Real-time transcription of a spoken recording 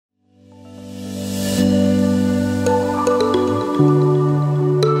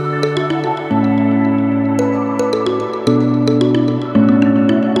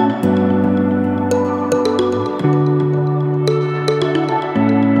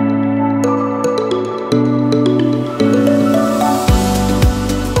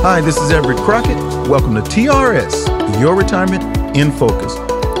Hi, this is Everett Crockett. Welcome to TRS, Your Retirement in Focus.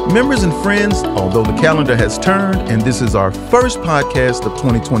 Members and friends, although the calendar has turned and this is our first podcast of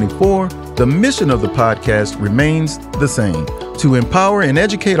 2024, the mission of the podcast remains the same: to empower and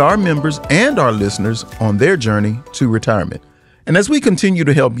educate our members and our listeners on their journey to retirement. And as we continue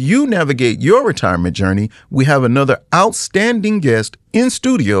to help you navigate your retirement journey, we have another outstanding guest in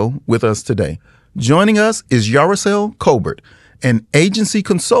studio with us today. Joining us is Yahrasiel Colbert, an agency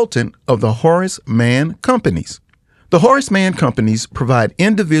consultant of the Horace Mann Companies. The Horace Mann Companies provide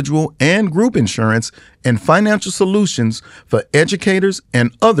individual and group insurance and financial solutions for educators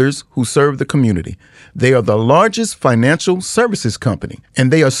and others who serve the community. They are the largest financial services company,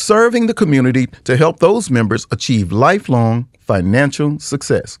 and they are serving the community to help those members achieve lifelong financial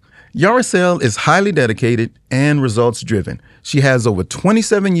success. Yahrasiel is highly dedicated and results-driven. She has over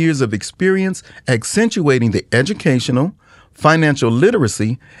 27 years of experience accentuating the educational, financial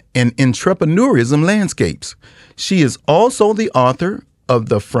literacy, and entrepreneurism landscapes. She is also the author of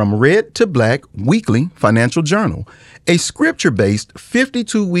the From Red to Black Weekly Financial Journal, a scripture-based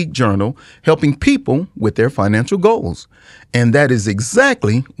 52-week journal helping people with their financial goals. And that is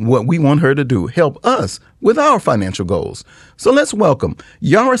exactly what we want her to do, help us with our financial goals. So let's welcome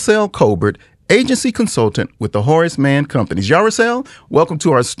Yahrasiel Colbert, agency consultant with the Horace Mann Companies. Yahrasiel, welcome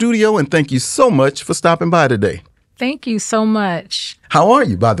to our studio, and thank you so much for stopping by today. Thank you so much. How are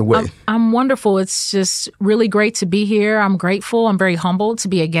you, by the way? I'm wonderful. It's just really great to be here. I'm grateful. I'm very humbled to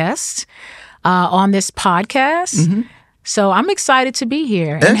be a guest on this podcast. Mm-hmm. So I'm excited to be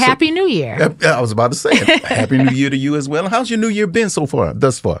here. And Happy New Year. I was about to say it. Happy New Year to you as well. How's your New Year been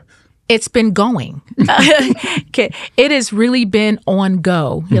thus far? It's been going. It has really been on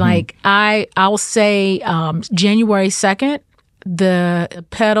go. Mm-hmm. Like I'll say January 2nd, the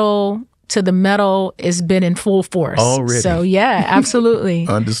pedal to the metal has been in full force. Already. So yeah, absolutely.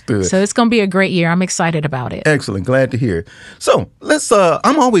 Understood. So it's going to be a great year. I'm excited about it. Excellent. Glad to hear. So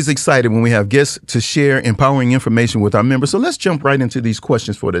I'm always excited when we have guests to share empowering information with our members. So let's jump right into these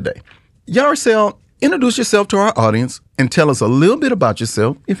questions for today. Yahrasiel, introduce yourself to our audience and tell us a little bit about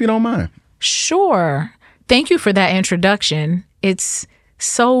yourself, if you don't mind. Sure. Thank you for that introduction. It's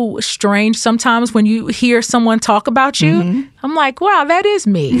so strange sometimes when you hear someone talk about you. Mm-hmm. I'm like, wow, that is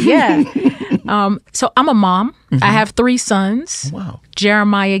me. Yeah. So I'm a mom. Mm-hmm. I have 3 sons. Wow.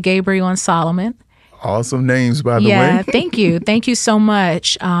 Jeremiah, Gabriel, and Solomon. Awesome names, by the way. Yeah, thank you. Thank you so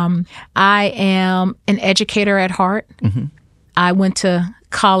much. I am an educator at heart. Mm-hmm. I went to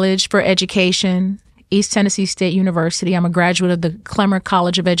college for education, East Tennessee State University. I'm a graduate of the Clemmer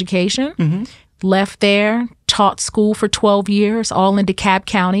College of Education. Mm-hmm. Left there, taught school for 12 years, all in DeKalb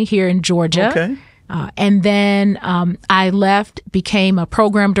County here in Georgia. Okay. And then I left, became a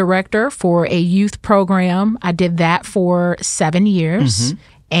program director for a youth program. I did that for 7 years. Mm-hmm.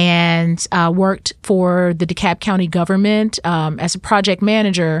 And worked for the DeKalb County government as a project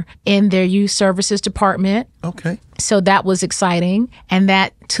manager in their youth services department. Okay. So that was exciting. And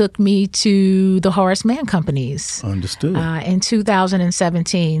that took me to the Horace Mann Companies. Understood. In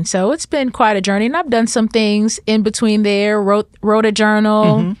 2017. So it's been quite a journey. And I've done some things in between there, wrote a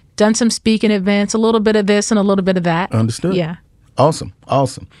journal, mm-hmm. done some speaking events, a little bit of this and a little bit of that. Understood. Yeah. Awesome.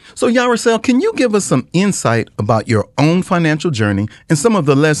 So Yahrasiel, can you give us some insight about your own financial journey and some of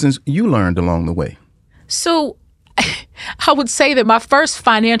the lessons you learned along the way? So I would say that my first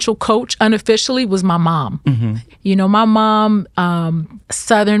financial coach unofficially was my mom. Mm-hmm. You know, my mom,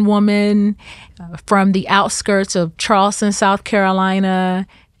 Southern woman from the outskirts of Charleston, South Carolina.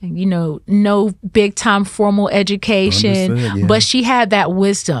 You know, no big time formal education, yeah. But she had that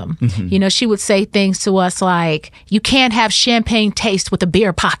wisdom. Mm-hmm. You know, she would say things to us like, you can't have champagne taste with a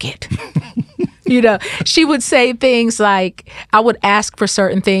beer pocket. You know, she would say things like, I would ask for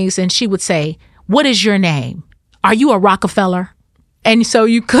certain things and she would say, what is your name? Are you a Rockefeller? And so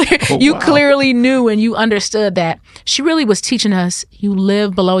you clearly knew and you understood that she really was teaching us, you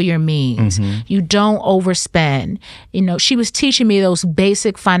live below your means. Mm-hmm. You don't overspend. You know, she was teaching me those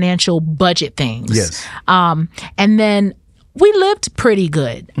basic financial budget things. Yes. And then we lived pretty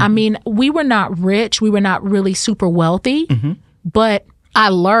good. Mm-hmm. I mean, we were not rich. We were not really super wealthy. Mm-hmm. But I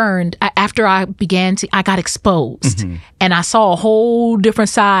learned after I got exposed. Mm-hmm. And I saw a whole different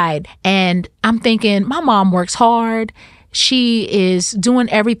side. And I'm thinking, my mom works hard. She is doing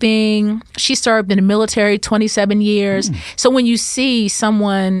everything. She served in the military 27 years. Mm. So when you see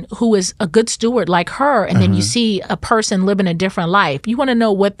someone who is a good steward like her, and then you see a person living a different life, you want to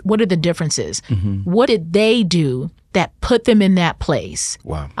know what are the differences? Mm-hmm. What did they do that put them in that place?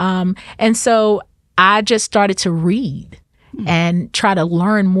 Wow. And so I just started to read and try to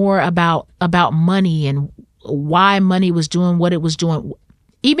learn more about money and why money was doing what it was doing.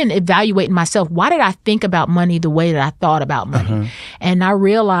 even evaluating myself. Why did I think about money the way that I thought about money? And I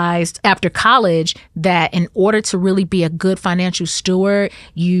realized after college that in order to really be a good financial steward,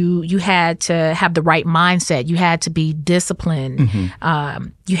 you had to have the right mindset. You had to be disciplined.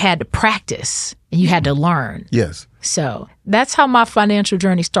 You had to practice and you had to learn. Yes. So that's how my financial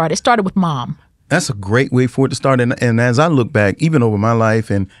journey started. It started with mom. That's a great way for it to start. And as I look back, even over my life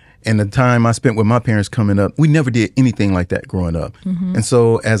and the time I spent with my parents coming up, we never did anything like that growing up. And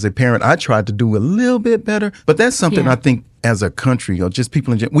so as a parent, I tried to do a little bit better. But that's something I think as a country or just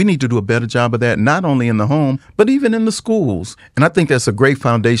people in general, we need to do a better job of that, not only in the home, but even in the schools. And I think that's a great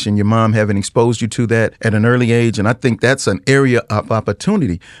foundation, your mom having exposed you to that at an early age. And I think that's an area of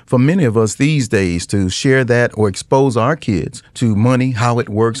opportunity for many of us these days to share that or expose our kids to money, how it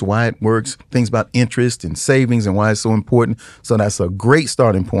works, why it works, things about interest and savings and why it's so important. So that's a great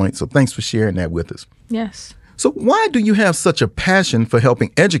starting point. So thanks for sharing that with us. Yes. So why do you have such a passion for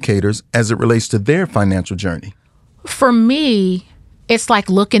helping educators as it relates to their financial journey? For me, it's like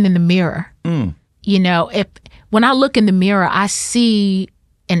looking in the mirror. You know, when I look in the mirror, I see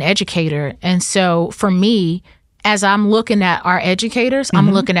an educator. And so for me, as I'm looking at our educators,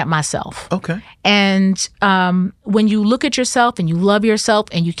 I'm looking at myself. Okay. And when you look at yourself and you love yourself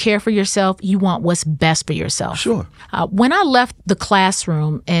and you care for yourself, you want what's best for yourself. Sure. When I left the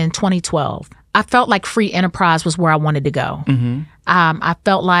classroom in 2012, I felt like free enterprise was where I wanted to go. I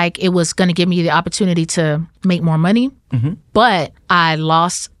felt like it was going to give me the opportunity to make more money, but I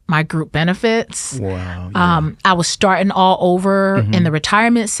lost my group benefits. Wow. Yeah. I was starting all over in the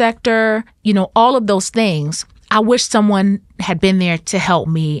retirement sector, you know, all of those things. I wish someone had been there to help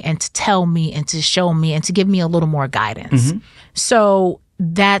me and to tell me and to show me and to give me a little more guidance. So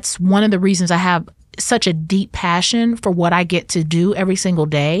that's one of the reasons I have such a deep passion for what I get to do every single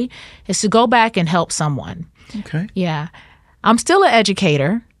day is to go back and help someone. Okay. Yeah. I'm still an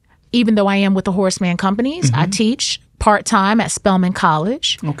educator, even though I am with the Horseman Companies. I teach part-time at Spelman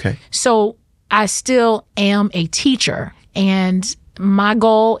College. Okay. So I still am a teacher. And my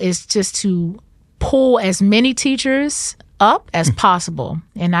goal is just to pull as many teachers up as possible.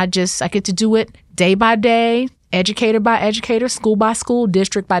 And I get to do it day by day, educator by educator, school by school,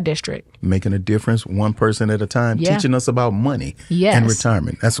 district by district. Making a difference one person at a time, teaching us about money and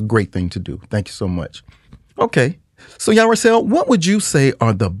retirement. That's a great thing to do. Thank you so much. Okay. So Yahrasiel, what would you say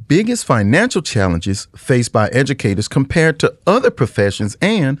are the biggest financial challenges faced by educators compared to other professions,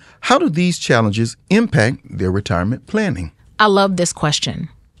 and how do these challenges impact their retirement planning? I love this question.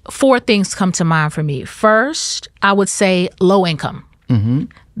 4 things come to mind for me. First, I would say low income.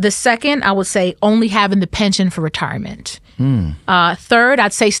 The second, I would say only having the pension for retirement. Third,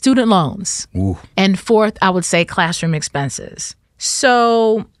 I'd say student loans. Ooh. And fourth, I would say classroom expenses.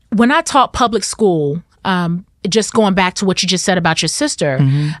 So when I taught public school, just going back to what you just said about your sister,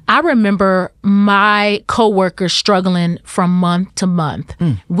 I remember my coworkers struggling from month to month.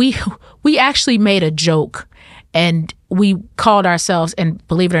 We actually made a joke, and we called ourselves, and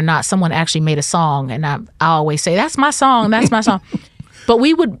believe it or not, someone actually made a song, and I always say, that's my song, that's my song. But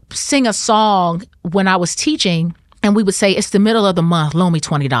we would sing a song when I was teaching, and we would say, it's the middle of the month, loan me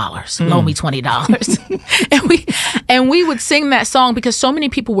 $20, loan me $20. and we would sing that song because so many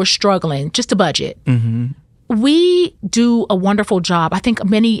people were struggling just to budget. We do a wonderful job. I think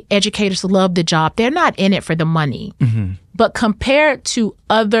many educators love the job. They're not in it for the money. But compared to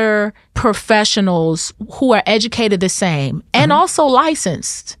other professionals who are educated the same and also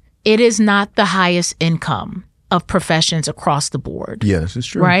licensed, it is not the highest income of professions across the board. Yes, it's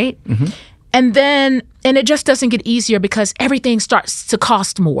true. Right? And it just doesn't get easier because everything starts to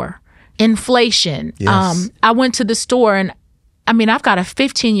cost more. Inflation. Yes. I went to the store, and I mean, I've got a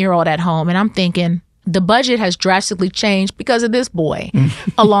 15-year-old at home, and I'm thinking, the budget has drastically changed because of this boy,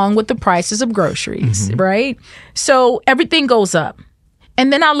 along with the prices of groceries, right? So everything goes up.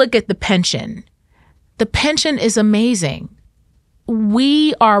 And then I look at the pension. The pension is amazing.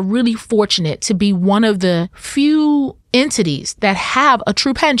 We are really fortunate to be one of the few entities that have a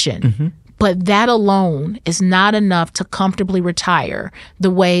true pension. But that alone is not enough to comfortably retire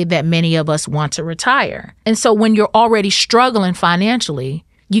the way that many of us want to retire. And so when you're already struggling financially,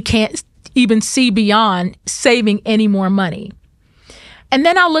 you can't even see beyond saving any more money. And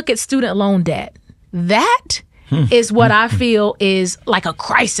then I look at student loan debt. That is what I feel is like a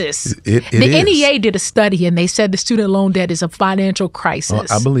crisis. The NEA did a study, and they said the student loan debt is a financial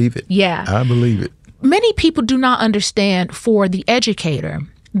crisis. I believe it. Yeah. I believe it. Many people do not understand, for the educator,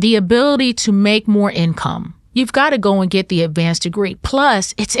 the ability to make more income. You've got to go and get the advanced degree.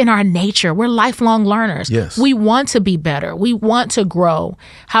 Plus, it's in our nature. We're lifelong learners. Yes. We want to be better. We want to grow.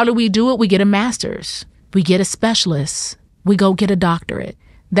 How do we do it? We get a master's. We get a specialist. We go get a doctorate.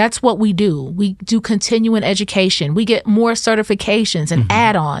 That's what we do. We do continuing education. We get more certifications and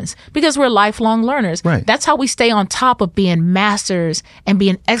add-ons because we're lifelong learners. Right. That's how we stay on top of being masters and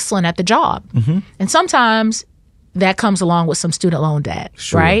being excellent at the job. And sometimes that comes along with some student loan debt,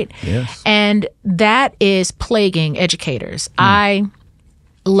 right? Yes. And that is plaguing educators. I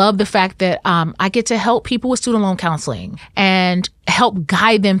love the fact that I get to help people with student loan counseling and help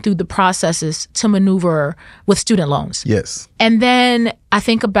guide them through the processes to maneuver with student loans. Yes. And then I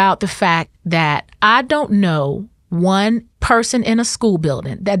think about the fact that I don't know one person in a school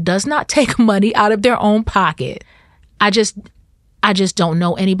building that does not take money out of their own pocket. I just don't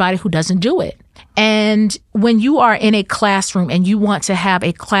know anybody who doesn't do it. And when you are in a classroom and you want to have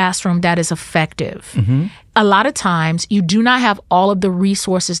a classroom that is effective, a lot of times you do not have all of the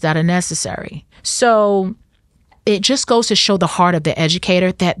resources that are necessary. So it just goes to show the heart of the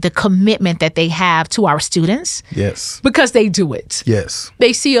educator, that the commitment that they have to our students. Yes. Because they do it. Yes.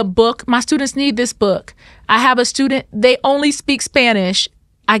 They see a book. My students need this book. I have a student, they only speak Spanish.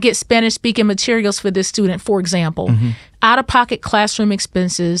 I get Spanish speaking materials for this student, for example. Out-of-pocket classroom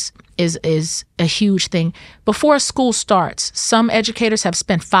expenses is a huge thing. Before school starts, some educators have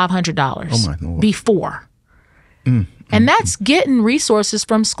spent $500 before. And that's getting resources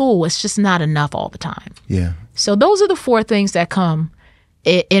from school. It's just not enough all the time. Yeah. So those are the four things that come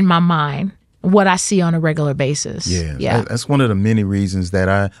in my mind, what I see on a regular basis. Yeah. That's one of the many reasons that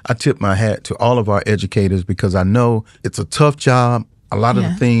I tip my hat to all of our educators, because I know it's a tough job. A lot of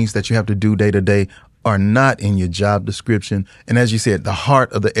the things that you have to do day to day are not in your job description. And as you said, the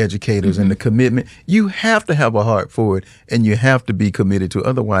heart of the educators and the commitment, you have to have a heart for it and you have to be committed to it.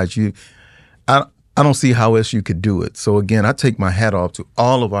 Otherwise, I don't see how else you could do it. So again, I take my hat off to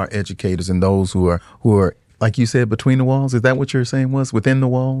all of our educators and those who are, like you said, between the walls. Is that what you're saying was? Within the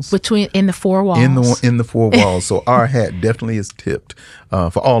walls? In the four walls. In the four walls. So our hat definitely is tipped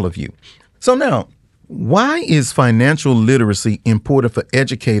for all of you. So now, why is financial literacy important for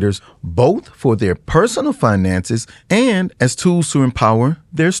educators, both for their personal finances and as tools to empower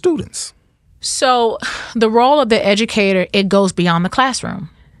their students? So the role of the educator, it goes beyond the classroom.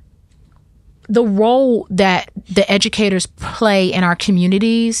 The role that the educators play in our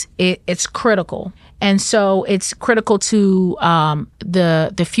communities, it's critical. And so it's critical to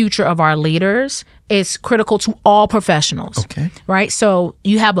the future of our leaders. It's critical to all professionals. Okay. Right? So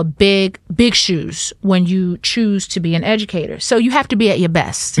you have a big shoes when you choose to be an educator. So you have to be at your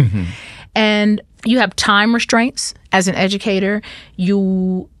best. And you have time restraints as an educator.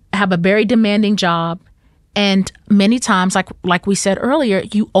 You have a very demanding job. And many times, like we said earlier,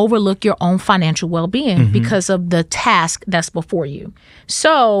 you overlook your own financial well-being because of the task that's before you.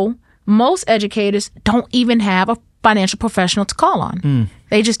 So most educators don't even have a financial professional to call on.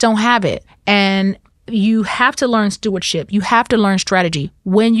 They just don't have it. And you have to learn stewardship. You have to learn strategy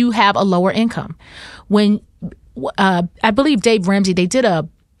when you have a lower income. When I believe Dave Ramsey, they did a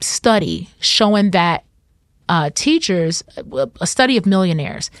study showing that teachers, a study of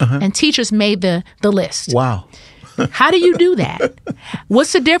millionaires, and teachers made the list. Wow. How do you do that?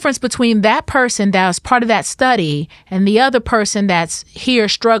 What's the difference between that person that was part of that study and the other person that's here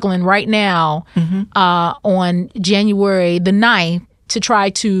struggling right now on January the 9th to try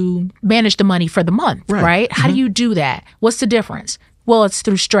to manage the money for the month, right? How do you do that? What's the difference? Well, it's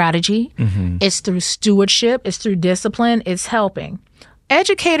through strategy. It's through stewardship. It's through discipline. It's helping.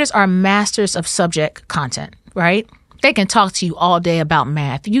 Educators are masters of subject content, right? They can talk to you all day about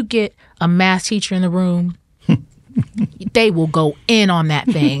math. You get a math teacher in the room, they will go in on that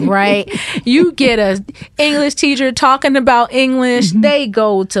thing, right? You get a English teacher talking about English, they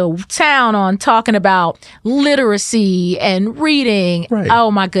go to town on talking about literacy and reading. Right.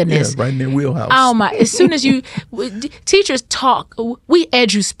 Oh my goodness. Yeah, right in their wheelhouse. Oh my, as soon as teachers talk, we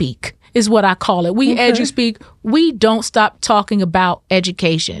edu-speak is what I call it. We edu-speak. We don't stop talking about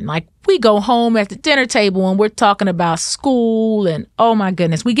education. Like, we go home at the dinner table and we're talking about school and, oh my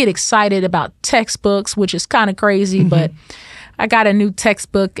goodness, we get excited about textbooks, which is kind of crazy, but I got a new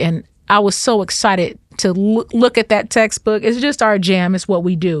textbook and I was so excited to look at that textbook. It's just our jam. It's what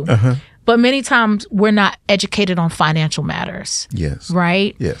we do. But many times we're not educated on financial matters. Yes.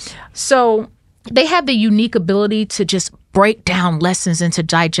 Right? Yes. So they have the unique ability to just break down lessons into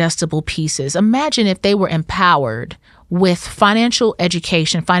digestible pieces. Imagine if they were empowered with financial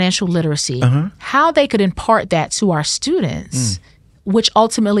education, financial literacy, how they could impart that to our students, which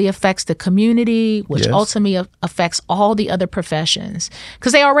ultimately affects the community, which ultimately affects all the other professions,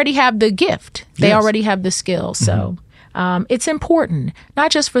 because they already have the gift. They already have the skill. So it's important,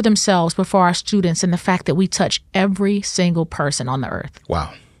 not just for themselves, but for our students and the fact that we touch every single person on the earth.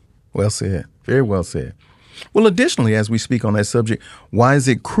 Wow. Well said. Very well said. Well, additionally, as we speak on that subject, why is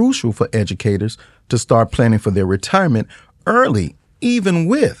it crucial for educators to start planning for their retirement early, even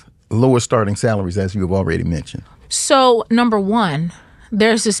with lower starting salaries, as you have already mentioned? So, number one,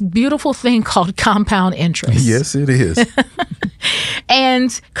 there's this beautiful thing called compound interest. Yes, it is.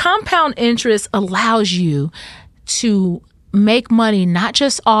 And compound interest allows you to make money not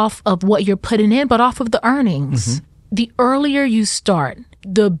just off of what you're putting in, but off of the earnings. The earlier you start,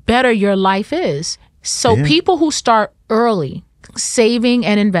 the better your life is. So people who start early, saving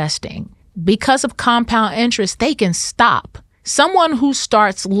and investing, because of compound interest, they can stop. Someone who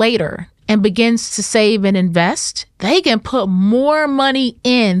starts later and begins to save and invest, they can put more money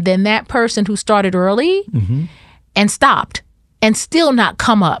in than that person who started early and stopped and still not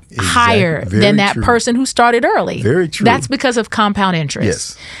come up higher than that person who started early. Very true. That's because of compound interest.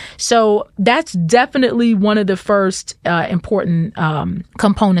 Yes. So that's definitely one of the first important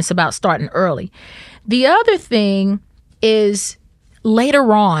components about starting early. The other thing is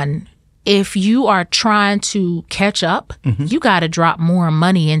later on, if you are trying to catch up, you got to drop more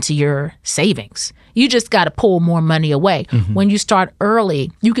money into your savings. You just got to pull more money away. When you start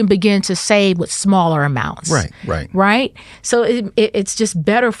early, you can begin to save with smaller amounts. Right? So it's just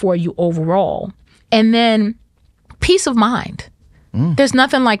better for you overall. And then peace of mind. There's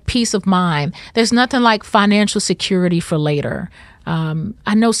nothing like peace of mind. There's nothing like financial security for later.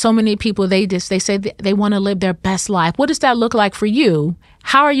 I know so many people, they say they want to live their best life. What does that look like for you?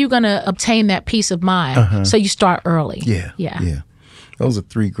 How are you going to obtain that peace of mind? So you start early. Yeah. Those are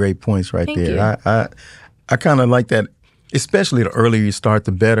three great points right Thank there. you. I kind of like that, especially the earlier you start,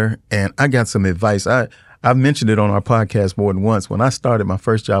 the better. And I got some advice. I've mentioned it on our podcast more than once. When I started my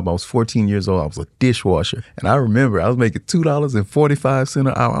first job, I was 14 years old. I was a dishwasher. And I remember I was making $2.45 an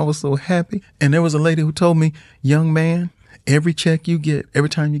hour. I was so happy. And there was a lady who told me, young man, every check you get, every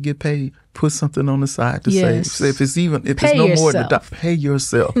time you get paid, put something on the side to save. So if it's no more than that, pay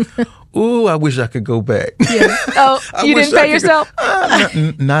yourself. Ooh, I wish I could go back. You didn't pay yourself?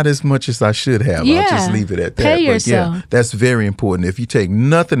 Not as much as I should have. I'll just leave it at that. Pay yourself. Yeah, that's very important. If you take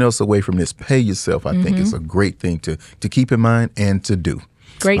nothing else away from this, pay yourself. I think it's a great thing to keep in mind and to do.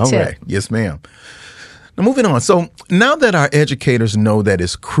 Great tip. All right. Yes, ma'am. Now, moving on. So now that our educators know that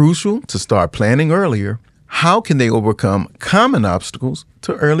it's crucial to start planning earlier, how can they overcome common obstacles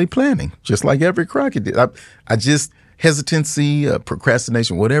to early planning? Just like every Crockett did. I just hesitancy,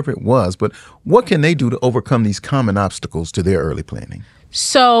 procrastination, whatever it was. But what can they do to overcome these common obstacles to their early planning?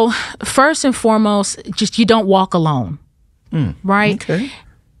 So first and foremost, just you don't walk alone, right? Okay.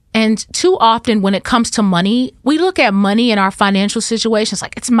 And too often when it comes to money, we look at money in our financial situations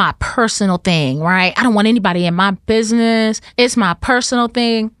like it's my personal thing, right? I don't want anybody in my business. It's my personal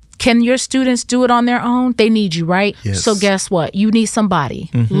thing. Can your students do it on their own? They need you, right? Yes. So guess what? You need somebody.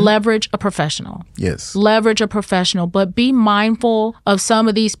 Leverage a professional. Yes. Leverage a professional, but be mindful of some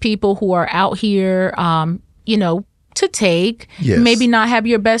of these people who are out here, to take, maybe not have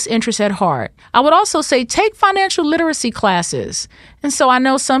your best interest at heart. I would also say take financial literacy classes. And so I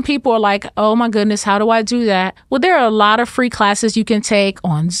know some people are like, oh my goodness, how do I do that? Well, there are a lot of free classes you can take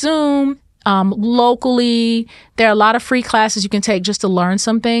on Zoom. Locally, there are a lot of free classes you can take just to learn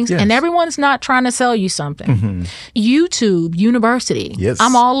some things. And everyone's not trying to sell you something. YouTube University.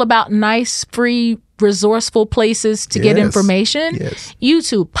 I'm all about nice, free, resourceful places to get information.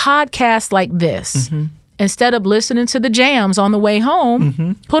 YouTube, podcasts like this. Instead of listening to the jams on the way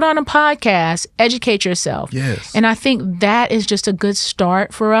home, put on a podcast, educate yourself. And I think that is just a good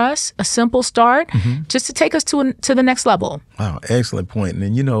start for us, a simple start, just to take us to the next level. Wow, excellent point.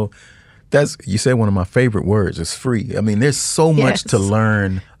 And you said one of my favorite words is free. I mean, there's so much to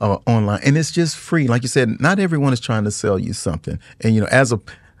learn online, and it's just free. Like you said, not everyone is trying to sell you something. And, as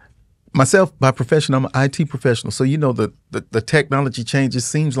myself, by profession, I'm an IT professional. So, the technology changes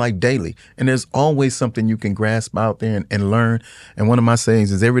seems like daily, and there's always something you can grasp out there and learn. And one of my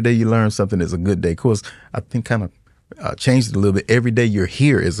sayings is every day you learn something is a good day. Of course, I think kind of changed it a little bit. Every day you're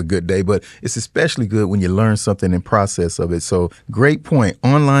here is a good day, but it's especially good when you learn something in process of it. So great point.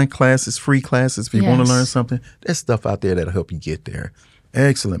 Online classes, free classes. If you want to learn something, there's stuff out there that'll help you get there.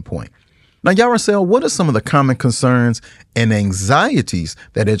 Excellent point. Now, Yahrasiel, what are some of the common concerns and anxieties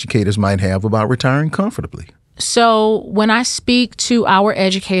that educators might have about retiring comfortably? So when I speak to our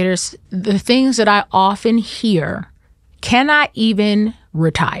educators, the things that I often hear, can I even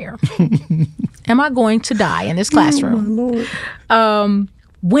retire? Am I going to die in this classroom? Oh, my Lord.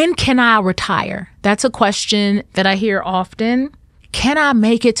 When can I retire? That's a question that I hear often. Can I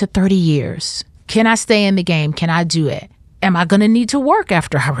make it to 30 years? Can I stay in the game? Can I do it? Am I going to need to work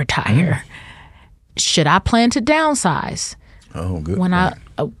after I retire? Should I plan to downsize? Oh, good. When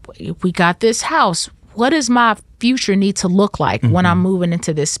we got this house, what does my future need to look like when I'm moving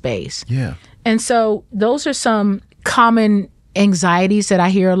into this space? Yeah. And so those are some common anxieties that I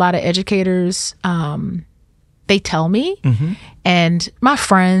hear a lot of educators, they tell me, and my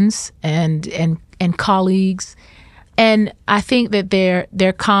friends and colleagues. And I think that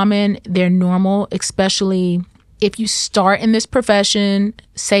they're common, they're normal, especially if you start in this profession,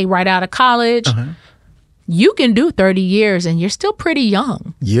 say right out of college, you can do 30 years and you're still pretty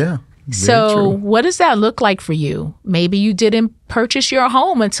young. Yeah. So true. what does that look like for you? Maybe you didn't purchase your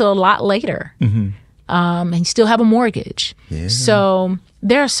home until a lot later, and you still have a mortgage. Yeah. So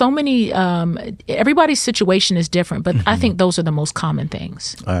there are so many, everybody's situation is different, but I think those are the most common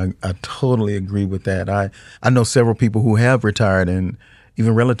things. I totally agree with that. I know several people who have retired, and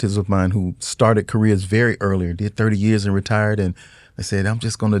even relatives of mine who started careers very early, did 30 years and retired, and they said, I'm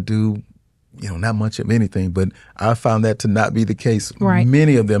just going to do, not much of anything. But I found that to not be the case. Right.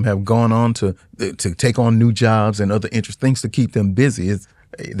 Many of them have gone on to take on new jobs and other interests, things to keep them busy.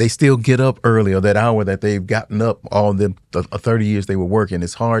 They still get up early, or that hour that they've gotten up all the 30 years they were working.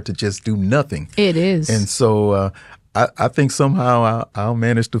 It's hard to just do nothing. It is. And so I think somehow I'll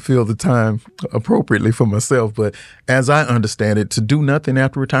manage to fill the time appropriately for myself. But as I understand it, to do nothing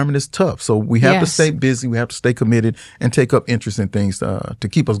after retirement is tough. So we have to stay busy. We have to stay committed and take up interest in things to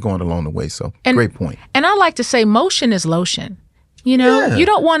keep us going along the way. So great point. And I like to say motion is lotion. You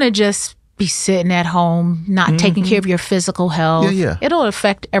don't want to just be sitting at home, not taking care of your physical health. Yeah. It'll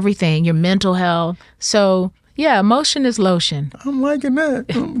affect everything, your mental health. So yeah, motion is lotion. I'm liking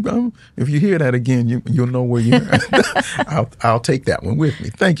that. If you hear that again, you'll know where you're at. I'll take that one with me.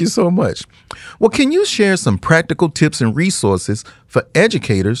 Thank you so much. Well, can you share some practical tips and resources for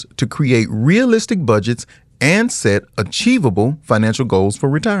educators to create realistic budgets and set achievable financial goals for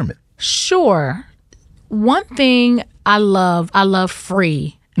retirement? Sure. One thing I love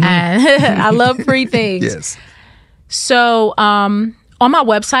free. And I love free things. Yes. So on my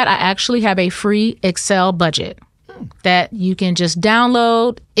website, I actually have a free Excel budget that you can just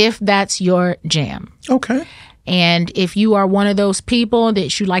download if that's your jam. Okay. And if you are one of those people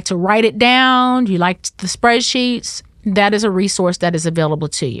that you like to write it down, you like the spreadsheets, that is a resource that is available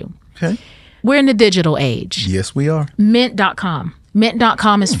to you. Okay. We're in the digital age. Yes, we are. Mint.com.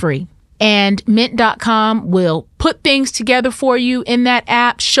 Mint.com is free. And Mint.com will put things together for you in that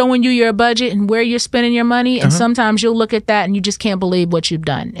app, showing you your budget and where you're spending your money. And sometimes you'll look at that and you just can't believe what you've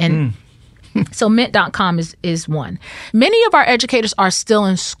done. And so Mint.com is one. Many of our educators are still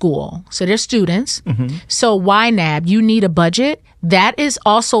in school. So they're students. So YNAB, you need a budget. That is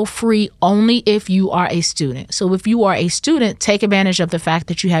also free only if you are a student. So if you are a student, take advantage of the fact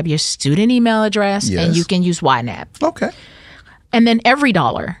that you have your student email address and you can use YNAB. Okay. And then Every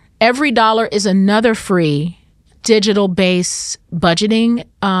Dollar. Every Dollar is another free digital-based budgeting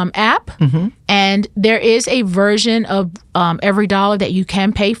app. And there is a version of Every Dollar that you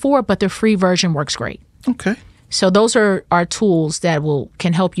can pay for, but the free version works great. Okay. So those are our tools that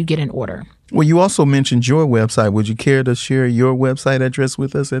can help you get in order. Well, you also mentioned your website. Would you care to share your website address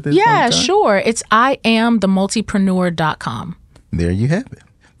with us at this point in time? Yeah, sure. It's IamTheMultipreneur.com. There you have it.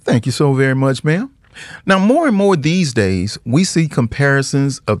 Thank you so very much, ma'am. Now, more and more these days, we see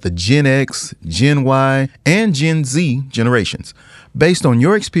comparisons of the Gen X, Gen Y, and Gen Z generations. Based on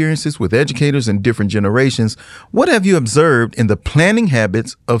your experiences with educators in different generations, what have you observed in the planning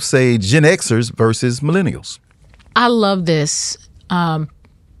habits of, say, Gen Xers versus Millennials? I love this.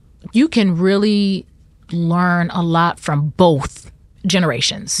 You can really learn a lot from both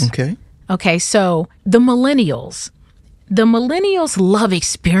generations. Okay, so the Millennials love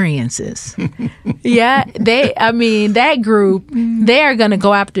experiences. That group, they are going to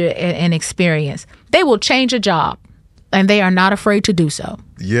go after an experience. They will change a job, and they are not afraid to do so.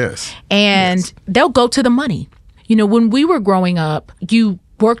 Yes. And they'll go to the money. When we were growing up, you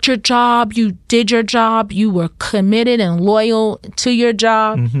worked your job, you did your job, you were committed and loyal to your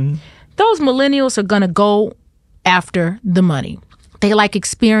job. Those Millennials are going to go after the money. They like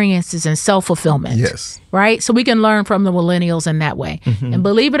experiences and self-fulfillment. Yes. Right? So we can learn from the Millennials in that way. And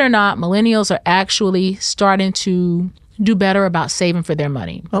believe it or not, Millennials are actually starting to do better about saving for their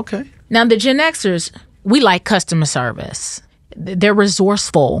money. Okay. Now, the Gen Xers, we like customer service. They're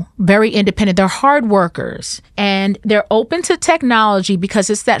resourceful, very independent. They're hard workers. And they're open to technology because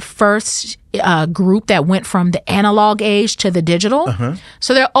it's that first group that went from the analog age to the digital.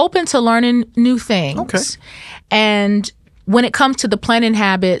 So they're open to learning new things. Okay. And when it comes to the planning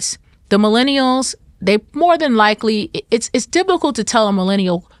habits, the Millennials, they more than likely, it's difficult to tell a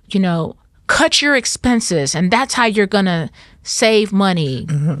Millennial, cut your expenses, and that's how you're going to save money.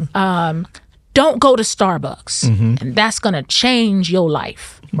 don't go to Starbucks. And that's going to change your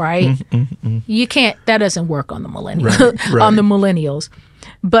life, right? You can't, that doesn't work on the on the millennials.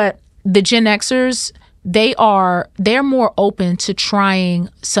 But the Gen Xers, they're more open to trying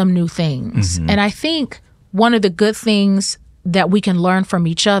some new things. And I think one of the good things that we can learn from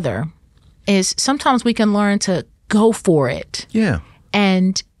each other is sometimes we can learn to go for it. Yeah.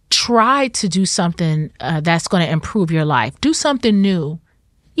 And try to do something that's going to improve your life. Do something new.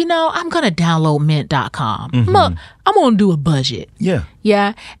 You know, I'm going to download mint.com. I'm going to do a budget. Yeah.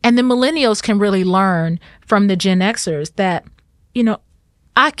 Yeah. And the millennials can really learn from the Gen Xers that, you know,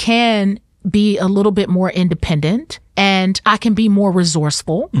 I can be a little bit more independent and I can be more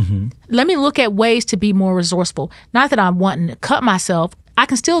resourceful. Let me look at ways to be more resourceful. Not that I'm wanting to cut myself. I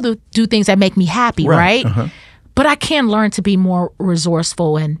can still do things that make me happy, right? But I can learn to be more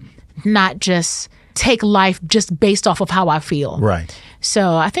resourceful and not just take life just based off of how I feel. Right.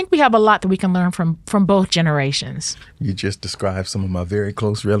 So I think we have a lot that we can learn from both generations. You just described some of my very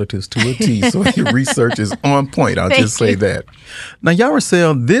close relatives to a T, so your research is on point. I'll just say that. Now,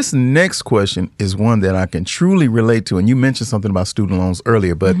 Yahrasiel, this next question is one that I can truly relate to, and you mentioned something about student loans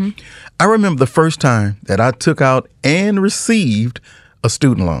earlier, but I remember the first time that I took out and received a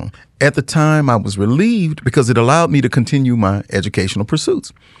student loan. At the time, I was relieved because it allowed me to continue my educational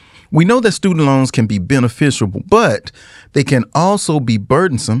pursuits. We know that student loans can be beneficial, but they can also be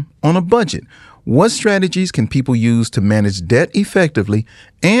burdensome on a budget. What strategies can people use to manage debt effectively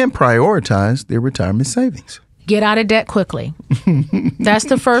and prioritize their retirement savings? Get out of debt quickly. That's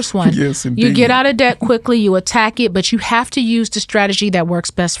the first one. Yes, indeed. You get out of debt quickly, you attack it, but you have to use the strategy that works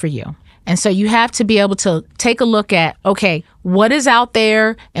best for you. And so you have to be able to take a look at, okay, what is out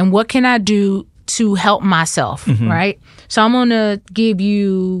there and what can I do to help myself, right? So I'm going to give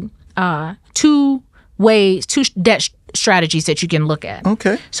you two debt strategies that you can look at.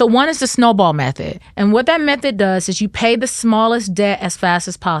 Okay. So one is the snowball method. And what that method does is you pay the smallest debt as fast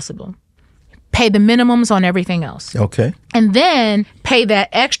as possible. Pay the minimums on everything else. Okay. And then pay that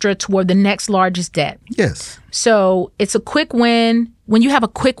extra toward the next largest debt. Yes. So it's a quick win. When you have a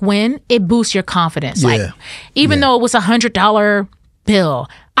quick win, it boosts your confidence. Yeah. Like, even though it was $100 bill,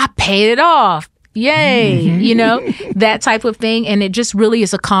 I paid it off. Yay. You know, that type of thing. And it just really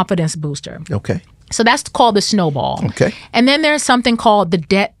is a confidence booster. Okay. So that's called the snowball. Okay. And then there's something called the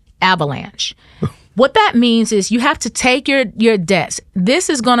debt avalanche. What that means is you have to take your debts. This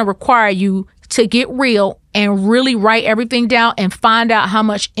is going to require you to get real and really write everything down and find out how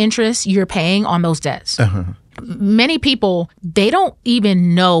much interest you're paying on those debts. Many people, they don't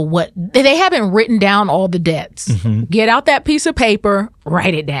even know they haven't written down all the debts. Get out that piece of paper,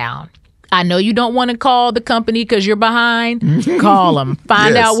 write it down. I know you don't want to call the company because you're behind. Call them.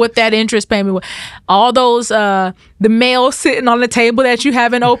 Find out what that interest payment was. All those, the mail sitting on the table that you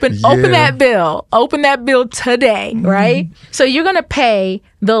haven't opened. Open that bill. Open that bill today, right? So you're going to pay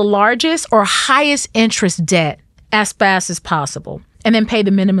the largest or highest interest debt as fast as possible. And then pay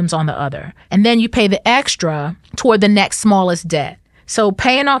the minimums on the other. And then you pay the extra toward the next smallest debt. So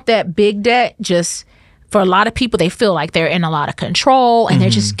paying off that big debt just... For a lot of people, they feel like they're in a lot of control and they're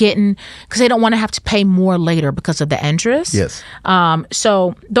just getting, because they don't want to have to pay more later because of the interest. Yes.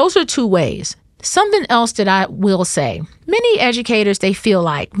 So those are two ways. Something else that I will say, many educators, they feel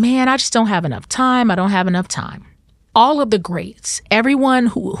like, man, I just don't have enough time. I don't have enough time. All of the greats, everyone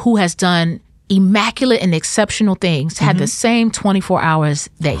who has done immaculate and exceptional things had the same 24 hours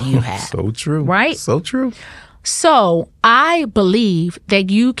that you had. So true. Right? So true. So I believe that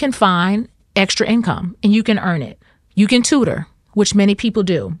you can find extra income and you can earn it. You can tutor, which many people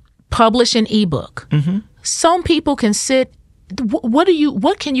do. Publish an ebook. Some people can sit.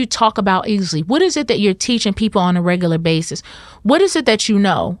 What can you talk about easily? What is it that you're teaching people on a regular basis? What is it that you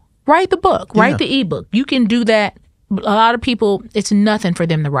know? Write the book, write the ebook. You can do that. A lot of people, it's nothing for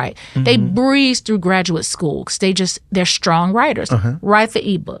them to write. They breeze through graduate school because they're strong writers. Write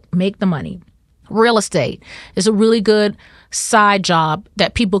the ebook, make the money. Real estate is a really good side job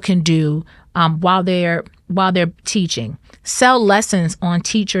that people can do while they're teaching. Sell lessons on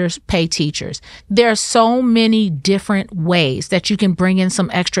teachers pay teachers. There are so many different ways that you can bring in some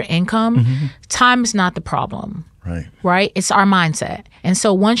extra income. Time is not the problem. Right? It's our mindset. And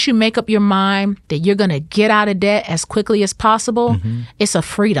so once you make up your mind that you're going to get out of debt as quickly as possible, it's a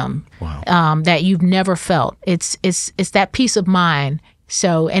freedom that you've never felt. It's that peace of mind.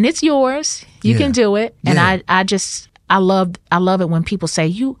 So, and it's yours. You can do it. And I love it when people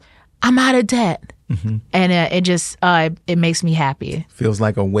say, I'm out of debt. And it just, it makes me happy. Feels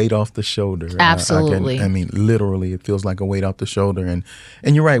like a weight off the shoulder. Absolutely. I mean, literally, it feels like a weight off the shoulder. And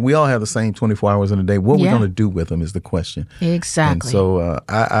you're right. We all have the same 24 hours in a day. What we're going to do with them is the question. Exactly. And so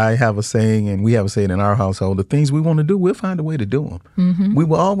I have a saying, and we have a saying in our household, the things we want to do, we'll find a way to do them. We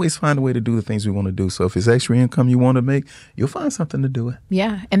will always find a way to do the things we want to do. So if it's extra income you want to make, you'll find something to do it.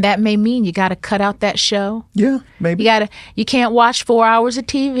 Yeah. And that may mean you got to cut out that show. Yeah, maybe. You can't watch 4 hours of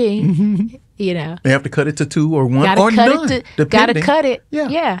TV. You know, you have to cut it to 2 or 1 or none. Gotta cut it.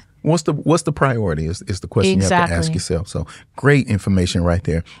 Yeah. What's the priority is the question you have to ask yourself. So great information right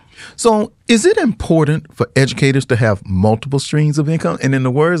there. So is it important for educators to have multiple streams of income? And in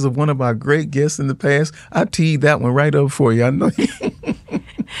the words of one of our great guests in the past, I teed that one right up for you. I know.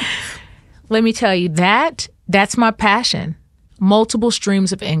 Let me tell you, that's my passion. Multiple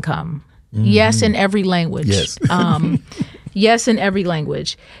streams of income. Yes, in every language. Yes. Yes, in every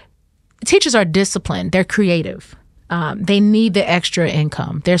language. Teachers are disciplined. They're creative. They need the extra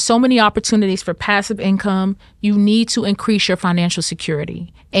income. There's so many opportunities for passive income. You need to increase your financial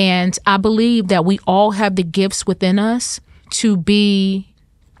security. And I believe that we all have the gifts within us to do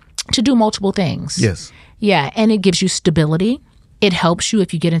multiple things. Yes. Yeah. And it gives you stability. It helps you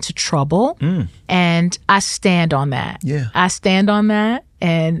if you get into trouble. And I stand on that. Yeah. I stand on that.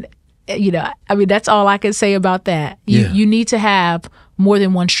 And, I mean, that's all I can say about that. You need to have more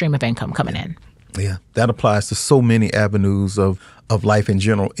than one stream of income coming in. Yeah, that applies to so many avenues of life in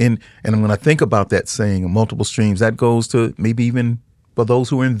general. And when I think about that saying, multiple streams, that goes to maybe even for those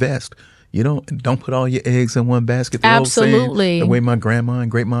who invest. Don't put all your eggs in one basket. Absolutely. The way my grandma and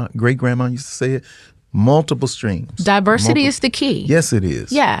great-grandma used to say it, multiple streams. Diversity is the key. Yes, it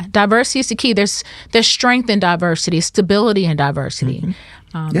is. Yeah, diversity is the key. There's strength in diversity, stability in diversity.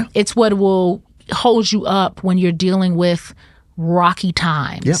 It's what will hold you up when you're dealing with rocky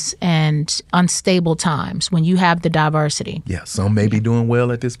times and unstable times when you have the diversity. Yeah, some may be doing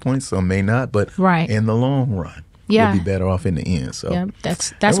well at this point, some may not, but in the long run, you'll be better off in the end. So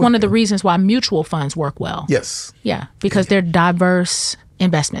that's one of the reasons why mutual funds work well. Yes. Yeah, because they're diverse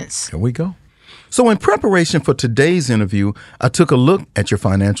investments. There we go. So in preparation for today's interview, I took a look at your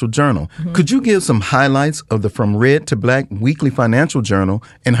financial journal. Could you give some highlights of the From Red to Black weekly financial journal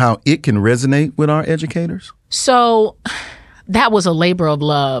and how it can resonate with our educators? So that was a labor of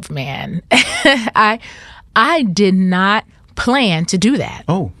love, man. I did not plan to do that.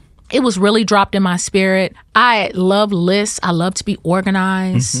 Oh. It was really dropped in my spirit. I love lists. I love to be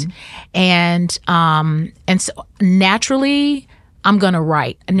organized. And so naturally, I'm going to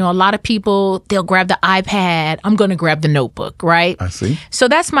write. I know a lot of people, they'll grab the iPad. I'm going to grab the notebook, right? I see. So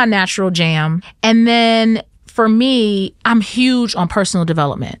that's my natural jam. And then for me, I'm huge on personal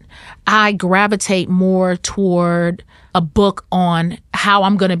development. I gravitate more toward a book on how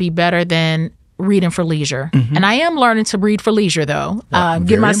I'm going to be better than reading for leisure. And I am learning to read for leisure, though.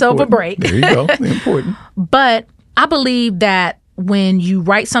 Give myself a break. There you go. Important. But I believe that when you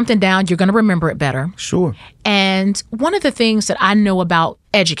write something down, you're going to remember it better. Sure. And one of the things that I know about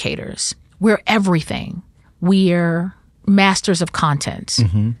educators, we're everything. We're masters of content.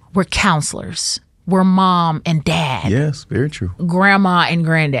 We're counselors. We're mom and dad. Yes, very true. Grandma and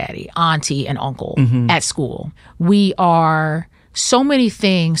granddaddy, auntie and uncle at school. We are so many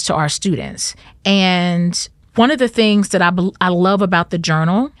things to our students. And one of the things that I love about the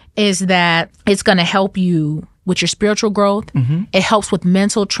journal is that it's going to help you with your spiritual growth. It helps with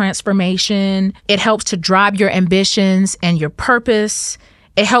mental transformation. It helps to drive your ambitions and your purpose.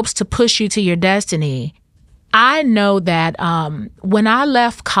 It helps to push you to your destiny. I know that when I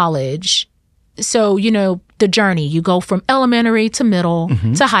left college, so, the journey, you go from elementary to middle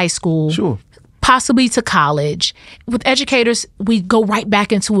to high school, possibly to college. With educators, we go right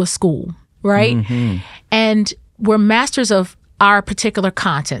back into a school, right? And we're masters of our particular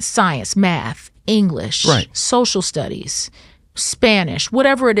content, science, math, English, social studies, Spanish,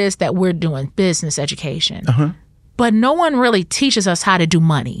 whatever it is that we're doing, business education. But no one really teaches us how to do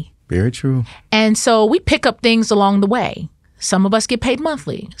money. Very true. And so we pick up things along the way. Some of us get paid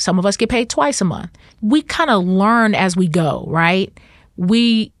monthly. Some of us get paid twice a month. We kind of learn as we go, right?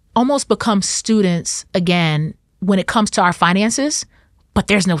 We almost become students again when it comes to our finances, but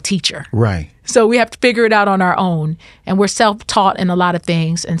there's no teacher. Right. So we have to figure it out on our own. And we're self-taught in a lot of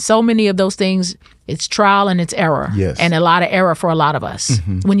things. And so many of those things, it's trial and it's error. Yes. And a lot of error for a lot of us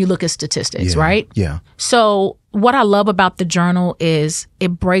when you look at statistics, right? Yeah. So what I love about the journal is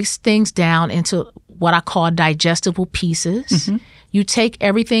it breaks things down into what I call digestible pieces. You take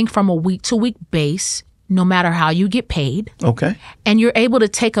everything from a week-to-week base. no matter how you get paid. Okay. And you're able to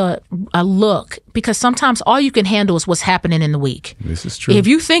take a look, because sometimes all you can handle is what's happening in the week. This is true. If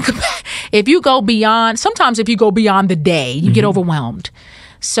you think about, if you go beyond the day, you get overwhelmed.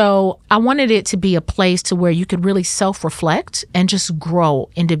 So I wanted it to be a place to where you could really self-reflect and just grow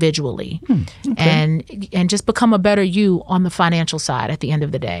individually and just become a better you on the financial side at the end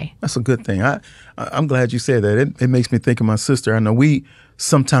of the day. That's a good thing. I'm glad you said that. It makes me think of my sister. I know we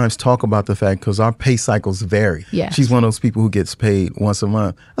sometimes talk about the fact because our pay cycles vary. Yes. She's one of those people who gets paid once a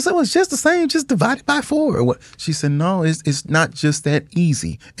month. I said, well, it's just the same, just divide it by 4. Or what? She said, no, it's not just that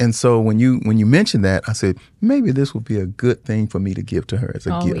easy. And so when you mentioned that, I said, maybe this would be a good thing for me to give to her as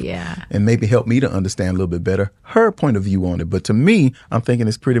a gift. Yeah. And maybe help me to understand a little bit better her point of view on it. But to me, I'm thinking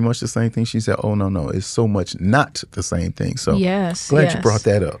it's pretty much the same thing. She said, oh, no, it's so much not the same thing. So glad you brought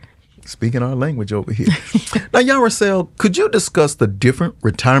that up. Speaking our language over here. Now, Yahrasiel, could you discuss the different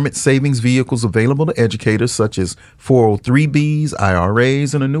retirement savings vehicles available to educators, such as 403Bs,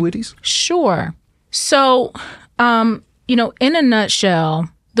 IRAs, and annuities? Sure. So, in a nutshell,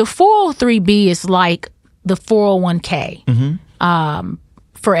 the 403B is like the 401k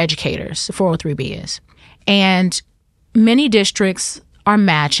for educators, the 403B is. And many districts are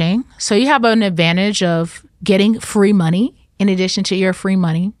matching. So you have an advantage of getting free money in addition to your free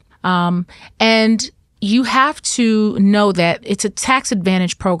money. And you have to know that it's a tax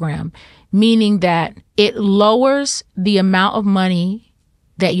advantage program, meaning that it lowers the amount of money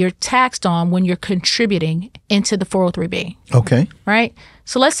that you're taxed on when you're contributing into the 403B. Okay. Right?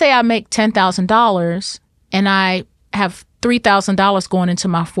 So let's say I make $10,000 and I have $3,000 going into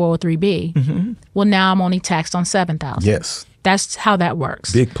my 403B. Well, now I'm only taxed on $7,000. Yes. That's how that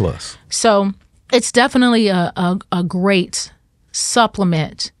works. Big plus. So it's definitely a great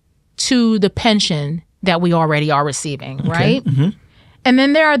supplement to the pension that we already are receiving, right? And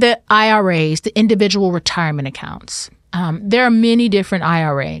then there are the IRAs, the individual retirement accounts. There are many different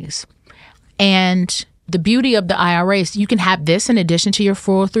IRAs. And the beauty of the IRAs, you can have this in addition to your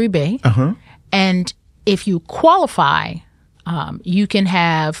 403B. And if you qualify, you can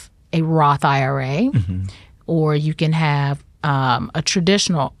have a Roth IRA or you can have a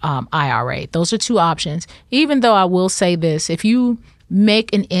traditional IRA. Those are two options. Even though I will say this, if you make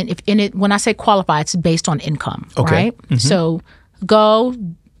when I say qualify, it's based on income, right? So go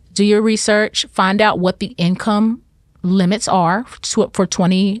do your research, find out what the income limits are for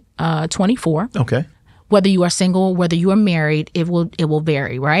 2024. Okay. Whether you are single, whether you are married, it will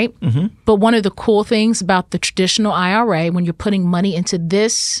vary, right? But one of the cool things about the traditional IRA, when you're putting money into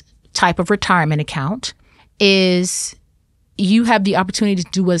this type of retirement account, is you have the opportunity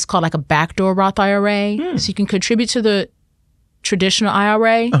to do what's called like a backdoor Roth IRA. So you can contribute to the traditional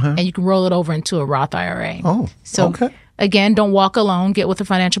IRA and you can roll it over into a Roth IRA. Oh, so okay. Again, don't walk alone. Get with a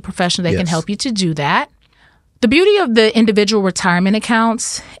financial professional. They can help you to do that. The beauty of the individual retirement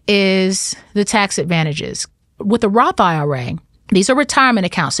accounts is the tax advantages. With a Roth IRA, these are retirement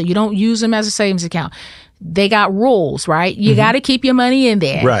accounts, so you don't use them as a savings account. They got rules, right? You got to keep your money in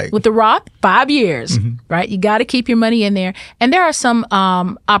there. Right. With the Roth, 5 years, right? You got to keep your money in there. And there are some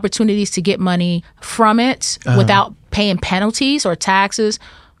opportunities to get money from it without paying penalties or taxes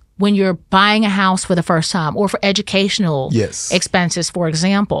when you're buying a house for the first time or for educational expenses, for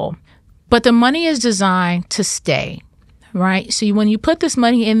example. But the money is designed to stay, right? So when you put this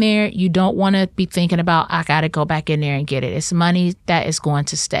money in there, you don't want to be thinking about, I got to go back in there and get it. It's money that is going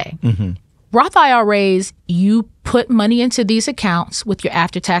to stay. Roth IRAs, you put money into these accounts with your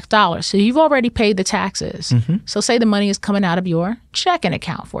after-tax dollars. So you've already paid the taxes. So say the money is coming out of your checking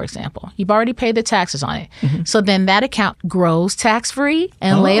account, for example. You've already paid the taxes on it. So then that account grows tax-free,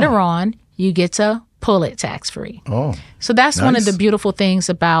 and later on, you get to pull it tax-free. So that's one of the beautiful things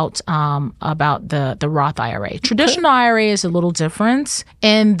about the Roth IRA. Traditional IRA is a little different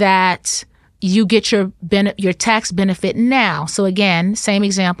in that you get your tax benefit now. So again, same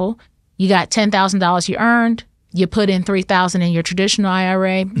example. You got $10,000 you earned. You put in $3,000 in your traditional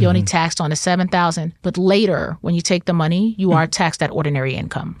IRA. You only taxed on the $7,000. But later, when you take the money, you are taxed at ordinary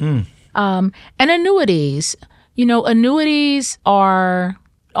income. And annuities. Annuities are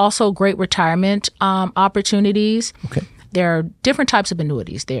also great retirement opportunities. Okay. There are different types of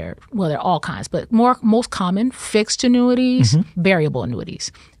annuities. There are all kinds, but most common fixed annuities, variable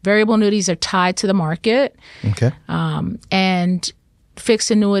annuities. Variable annuities are tied to the market. Okay. And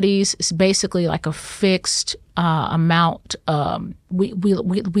fixed annuities is basically like a fixed amount. We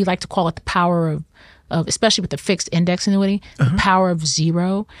like to call it the power of especially with the fixed index annuity, the power of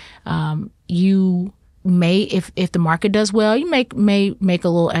zero. You may, if the market does well, you may make a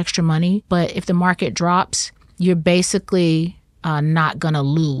little extra money, but if the market drops, you're basically not going to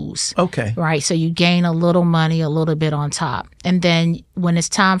lose. Okay. Right? So you gain a little money, a little bit on top. And then when it's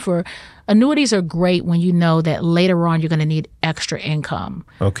time for annuities are great when you know that later on you're going to need extra income.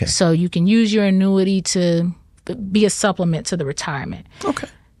 Okay. So you can use your annuity to be a supplement to the retirement. Okay.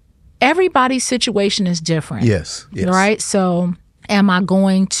 Everybody's situation is different. Yes. Right? So am I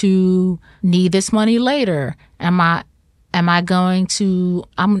going to need this money later? Am I going to,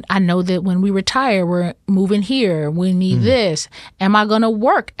 I know that when we retire, we're moving here. We need this. Am I going to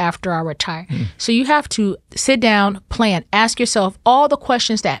work after I retire? So you have to sit down, plan, ask yourself all the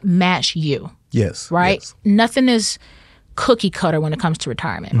questions that match you. Yes. Right? Yes. Nothing is cookie cutter when it comes to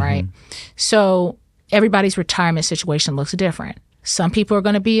retirement, right? So everybody's retirement situation looks different. Some people are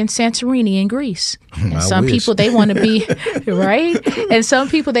going to be in Santorini in Greece. And some people, they want to be, right? And some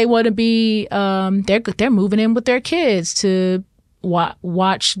people, they want to be, they're moving in with their kids to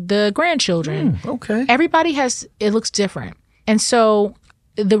watch the grandchildren. Okay. Everybody it looks different. And so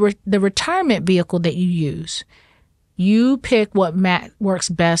the retirement vehicle that you use, you pick what works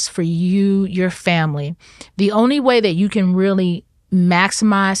best for you, your family. The only way that you can really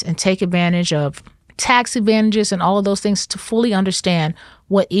maximize and take advantage of tax advantages and all of those things to fully understand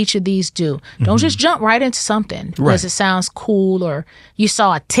what each of these do. Don't just jump right into something because it sounds cool or you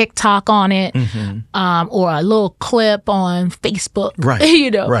saw a TikTok on it or a little clip on Facebook.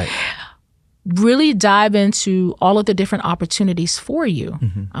 Right. Right. Really dive into all of the different opportunities for you.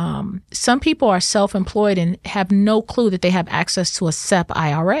 Some people are self-employed and have no clue that they have access to a SEP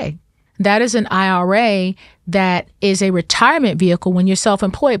IRA. That is an IRA that is a retirement vehicle when you're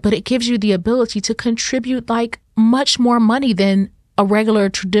self-employed, but it gives you the ability to contribute like much more money than a regular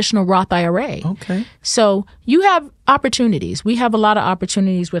traditional Roth IRA. Okay. So you have opportunities. We have a lot of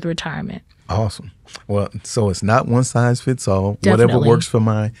opportunities with retirement. Awesome. Well, so it's not one size fits all. Definitely. Whatever works for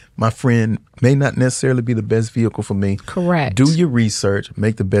my friend may not necessarily be the best vehicle for me. Correct. Do your research.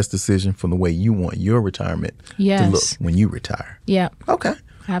 Make the best decision for the way you want your retirement to look when you retire. Yeah. Okay.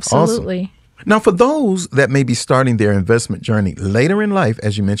 Absolutely. Awesome. Now, for those that may be starting their investment journey later in life,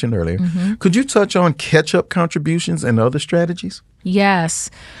 as you mentioned earlier, could you touch on catch-up contributions and other strategies?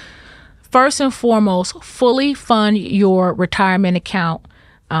 Yes. First and foremost, fully fund your retirement account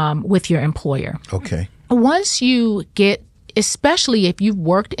with your employer. Okay. Once you get, especially if you've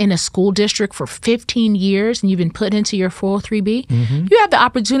worked in a school district for 15 years and you've been put into your 403B, you have the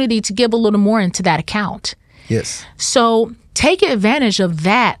opportunity to give a little more into that account. Yes. So take advantage of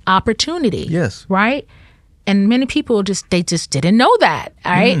that opportunity. Yes. Right? And many people just didn't know that.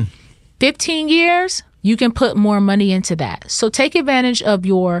 All right. 15 years, you can put more money into that. So take advantage of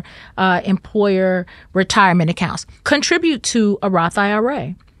your employer retirement accounts. Contribute to a Roth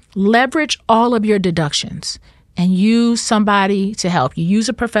IRA. Leverage all of your deductions and use somebody to help you. Use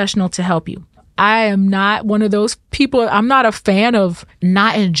a professional to help you. I am not one of those people. I'm not a fan of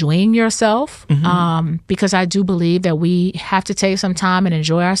not enjoying yourself because I do believe that we have to take some time and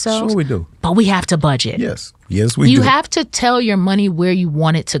enjoy ourselves. Sure we do. But we have to budget. Yes. Yes, we do. You have to tell your money where you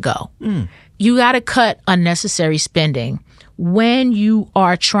want it to go. You got to cut unnecessary spending when you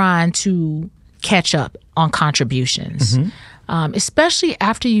are trying to catch up on contributions, especially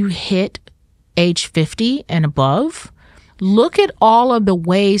after you hit age 50 and above. Look at all of the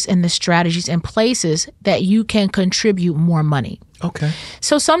ways and the strategies and places that you can contribute more money. Okay.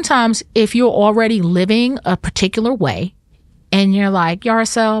 So sometimes if you're already living a particular way and you're like,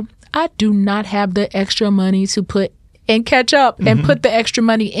 Yahrasiel, I do not have the extra money to put and catch up and put the extra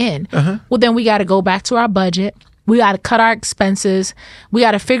money in. Well, then we got to go back to our budget. We got to cut our expenses. We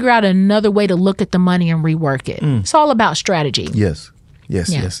got to figure out another way to look at the money and rework it. It's all about strategy. Yes.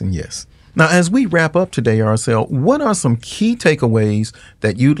 Yes, yes, and yes. Now, as we wrap up today, Yahrasiel, what are some key takeaways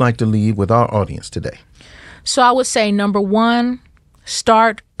that you'd like to leave with our audience today? So I would say, number one,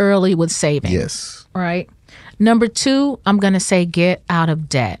 start early with saving. Yes. Right. Number two, I'm going to say get out of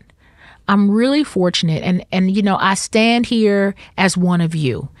debt. I'm really fortunate. And you know, I stand here as one of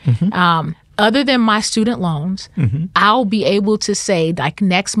you. Other than my student loans, I'll be able to say, like,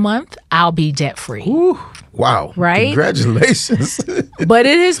 next month, I'll be debt free. Ooh, wow. Right? Congratulations. But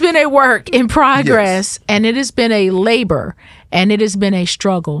it has been a work in progress, and it has been a labor, and it has been a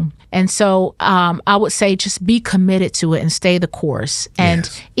struggle. And so I would say just be committed to it and stay the course. And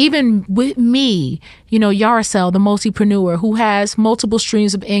even with me, you know, Yahrasiel, the multipreneur who has multiple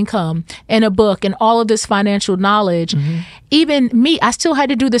streams of income and a book and all of this financial knowledge, even me, I still had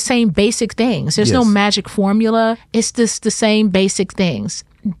to do the same basic things. There's no magic formula. It's just the same basic things.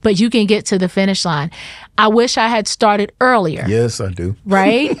 But you can get to the finish line. I wish I had started earlier. Yes, I do.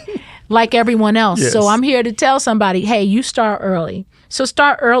 Right? Like everyone else. Yes. So I'm here to tell somebody, hey, you start early. So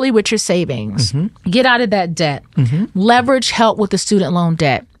start early with your savings. Get out of that debt. Leverage help with the student loan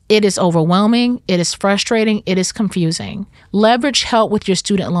debt. It is overwhelming. It is frustrating. It is confusing. Leverage help with your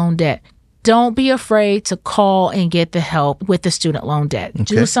student loan debt. Don't be afraid to call and get the help with the student loan debt. Okay.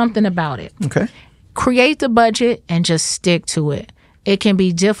 Do something about it. Okay. Create the budget and just stick to it. It can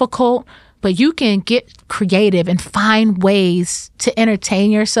be difficult, but you can get creative and find ways to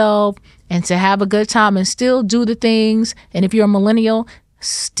entertain yourself and to have a good time and still do the things. And if you're a millennial,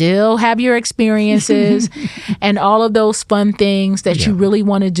 still have your experiences and all of those fun things that you really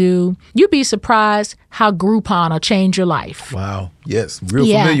want to do. You'd be surprised how Groupon will change your life. Wow. Yes. Real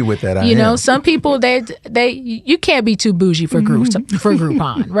familiar with that. You know, some people, you can't be too bougie for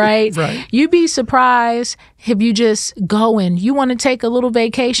Groupon, right? Right. You'd be surprised if you just go and you want to take a little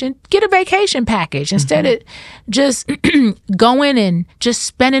vacation, get a vacation package instead of just going and just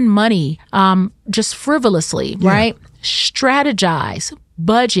spending money just frivolously, right? Strategize.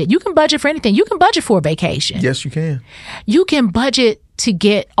 Budget. You can budget for anything. You can budget for a vacation. Yes, you can. You can budget to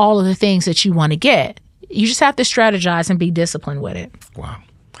get all of the things that you want to get. You just have to strategize and be disciplined with it. Wow.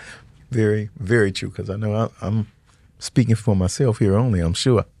 Very, very true. Because I know I'm speaking for myself here only. I'm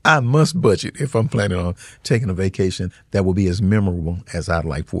sure I must budget if I'm planning on taking a vacation that will be as memorable as I'd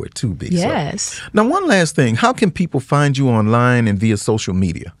like for it to be. Yes. So, now, one last thing. How can people find you online and via social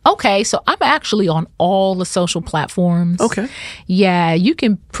media? Okay, so I'm actually on all the social platforms. Okay. Yeah, you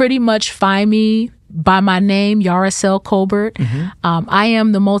can pretty much find me by my name, Yahrasiel Colbert. I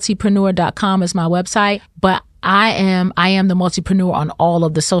am the multipreneur.com is my website, but I am the multipreneur on all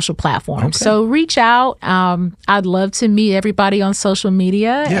of the social platforms. Okay. So reach out. I'd love to meet everybody on social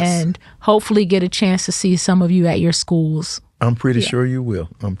media and hopefully get a chance to see some of you at your schools. I'm pretty sure you will.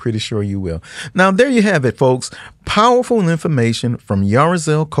 I'm pretty sure you will. Now, there you have it, folks. Powerful information from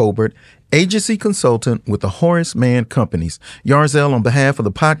Yahrasiel Colbert, agency consultant with the Horace Mann Companies. Yahrasiel, on behalf of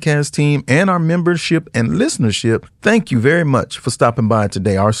the podcast team and our membership and listenership, thank you very much for stopping by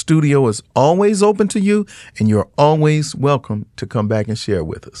today. Our studio is always open to you, and you're always welcome to come back and share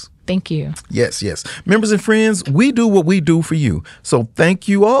with us. Thank you. Yes, yes. Members and friends, we do what we do for you. So thank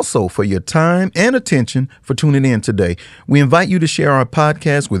you also for your time and attention for tuning in today. We invite you to share our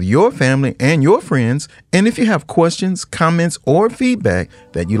podcast with your family and your friends. And if you have questions, comments, or feedback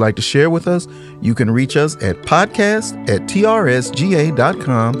that you'd like to share with us, you can reach us at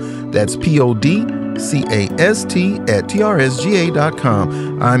podcast@trsga.com. That's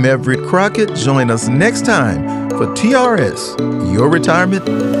podcast@trsga.com. I'm Everett Crockett. Join us next time for TRS, Your Retirement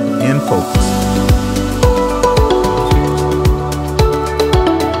in Focus.